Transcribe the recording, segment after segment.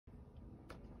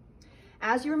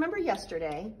As you remember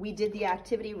yesterday, we did the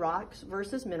activity rocks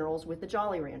versus minerals with the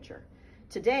Jolly Rancher.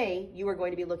 Today, you are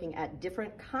going to be looking at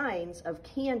different kinds of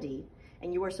candy,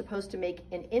 and you are supposed to make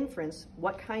an inference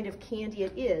what kind of candy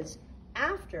it is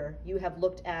after you have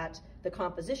looked at the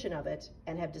composition of it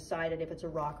and have decided if it's a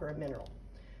rock or a mineral.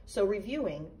 So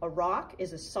reviewing, a rock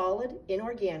is a solid,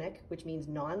 inorganic, which means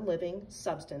non-living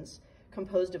substance,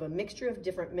 composed of a mixture of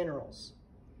different minerals.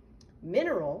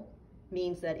 Mineral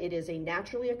means that it is a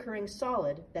naturally occurring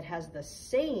solid that has the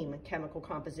same chemical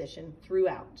composition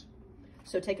throughout.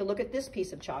 So take a look at this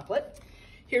piece of chocolate.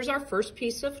 Here's our first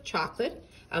piece of chocolate.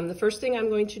 The first thing I'm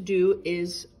going to do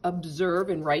is observe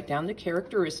and write down the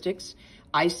characteristics.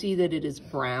 I see that it is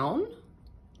brown.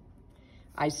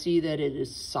 I see that it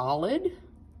is solid.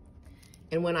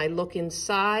 And when I look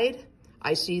inside,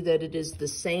 I see that it is the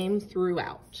same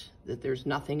throughout, that there's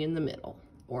nothing in the middle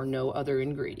or no other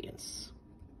ingredients.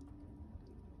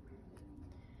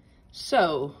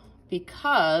 So,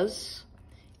 because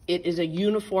it is a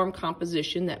uniform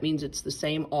composition, that means it's the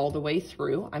same all the way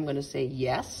through, I'm going to say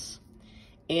yes.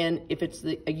 And if it's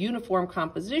a uniform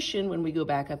composition, when we go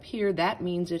back up here, that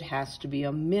means it has to be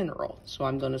a mineral. So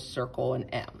I'm going to circle an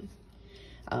M.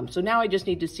 So now I just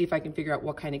need to see if I can figure out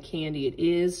what kind of candy it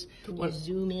is. Can you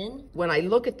zoom in? When I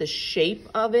look at the shape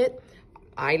of it,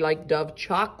 I like Dove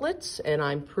chocolates, and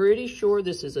I'm pretty sure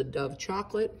this is a Dove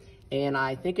chocolate. And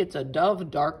I think it's a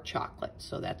Dove dark chocolate,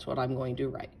 so that's what I'm going to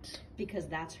write. Because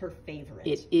that's her favorite.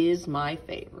 It is my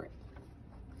favorite.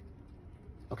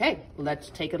 Okay, let's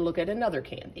take a look at another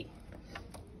candy.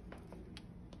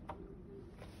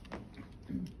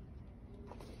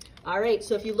 All right,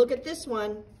 so if you look at this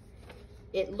one,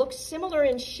 it looks similar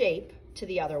in shape to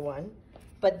the other one,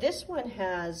 but this one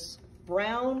has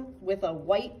brown with a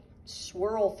white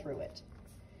swirl through it.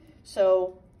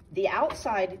 So the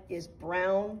outside is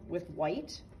brown with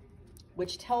white,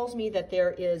 which tells me that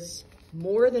there is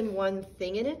more than one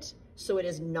thing in it, so it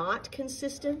is not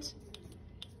consistent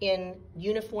in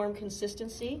uniform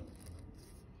consistency.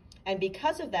 And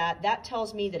because of that, that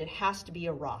tells me that it has to be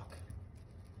a rock.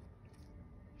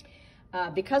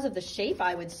 Because of the shape,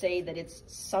 I would say that it's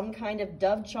some kind of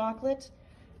Dove chocolate.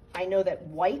 I know that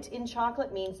white in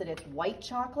chocolate means that it's white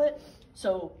chocolate,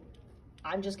 so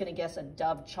I'm just gonna guess a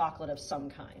Dove chocolate of some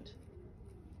kind.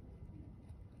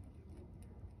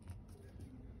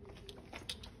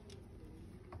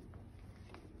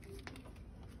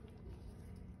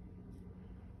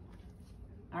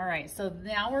 All right, so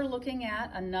now we're looking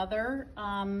at another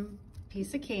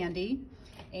piece of candy,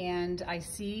 and I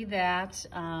see that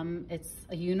it's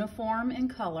a uniform in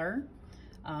color.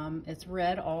 It's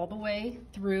red all the way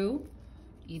through,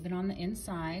 even on the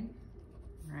inside,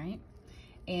 right?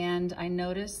 And I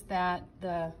noticed that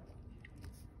the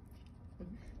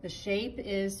shape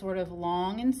is sort of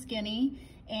long and skinny,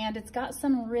 and it's got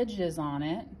some ridges on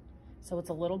it, so it's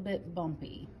a little bit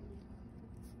bumpy.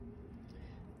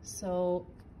 So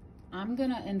I'm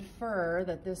gonna infer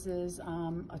that this is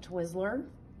a Twizzler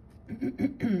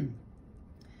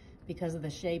because of the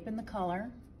shape and the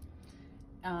color.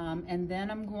 And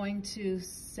then I'm going to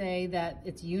say that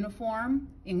it's uniform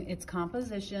in its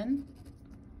composition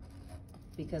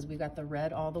because we've got the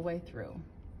red all the way through.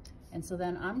 And so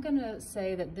then I'm gonna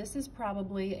say that this is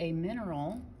probably a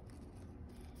mineral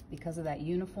because of that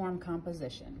uniform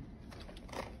composition.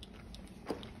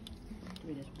 Do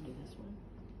we just do this one?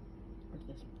 Or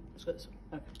this one? Let's go this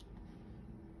one.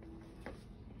 Okay.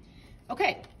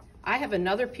 Okay, I have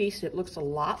another piece that looks a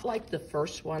lot like the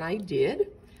first one I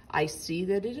did. I see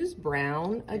that it is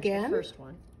brown again. The first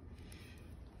one.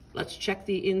 Let's check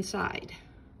the inside.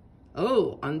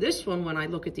 Oh, on this one, when I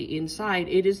look at the inside,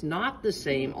 it is not the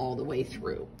same all the way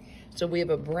through. So we have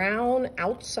a brown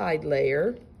outside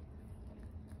layer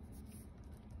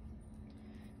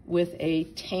with a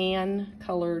tan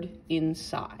colored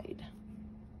inside.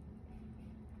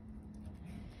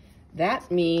 That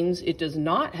means it does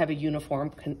not have a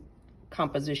uniform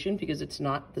composition because it's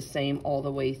not the same all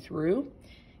the way through.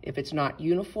 If it's not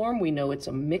uniform, we know it's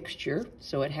a mixture,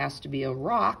 so it has to be a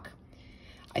rock.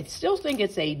 I still think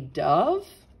it's a Dove,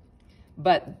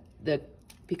 but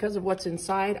because of what's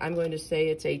inside, I'm going to say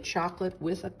it's a chocolate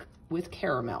with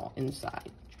caramel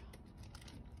inside.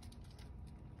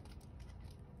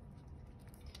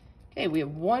 Okay, we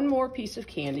have one more piece of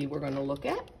candy we're going to look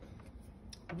at.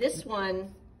 This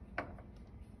one,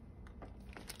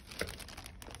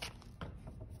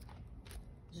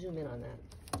 zoom in on that.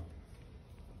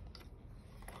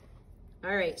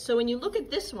 All right, so when you look at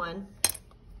this one,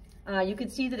 you can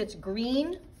see that it's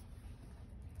green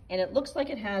and it looks like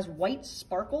it has white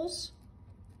sparkles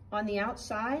on the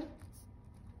outside.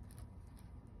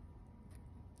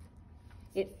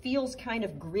 It feels kind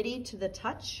of gritty to the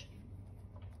touch.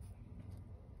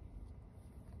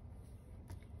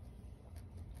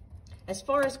 As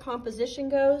far as composition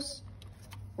goes,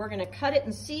 we're going to cut it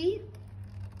and see.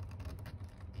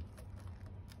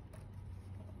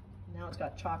 Now it's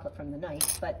got chocolate from the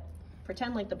knife, but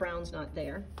pretend like the brown's not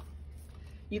there.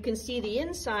 You can see the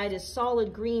inside is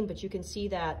solid green, but you can see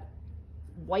that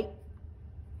white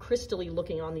crystally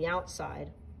looking on the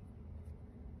outside.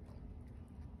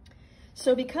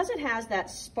 So because it has that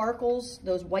sparkles,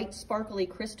 those white sparkly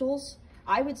crystals,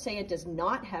 I would say it does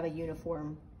not have a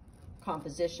uniform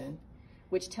composition,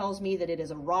 which tells me that it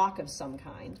is a rock of some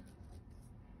kind.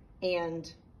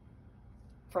 And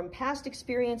from past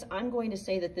experience, I'm going to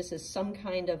say that this is some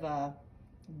kind of a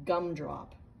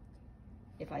gumdrop.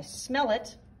 If I smell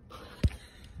it,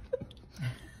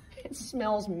 it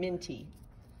smells minty,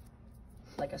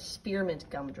 like a spearmint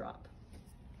gumdrop.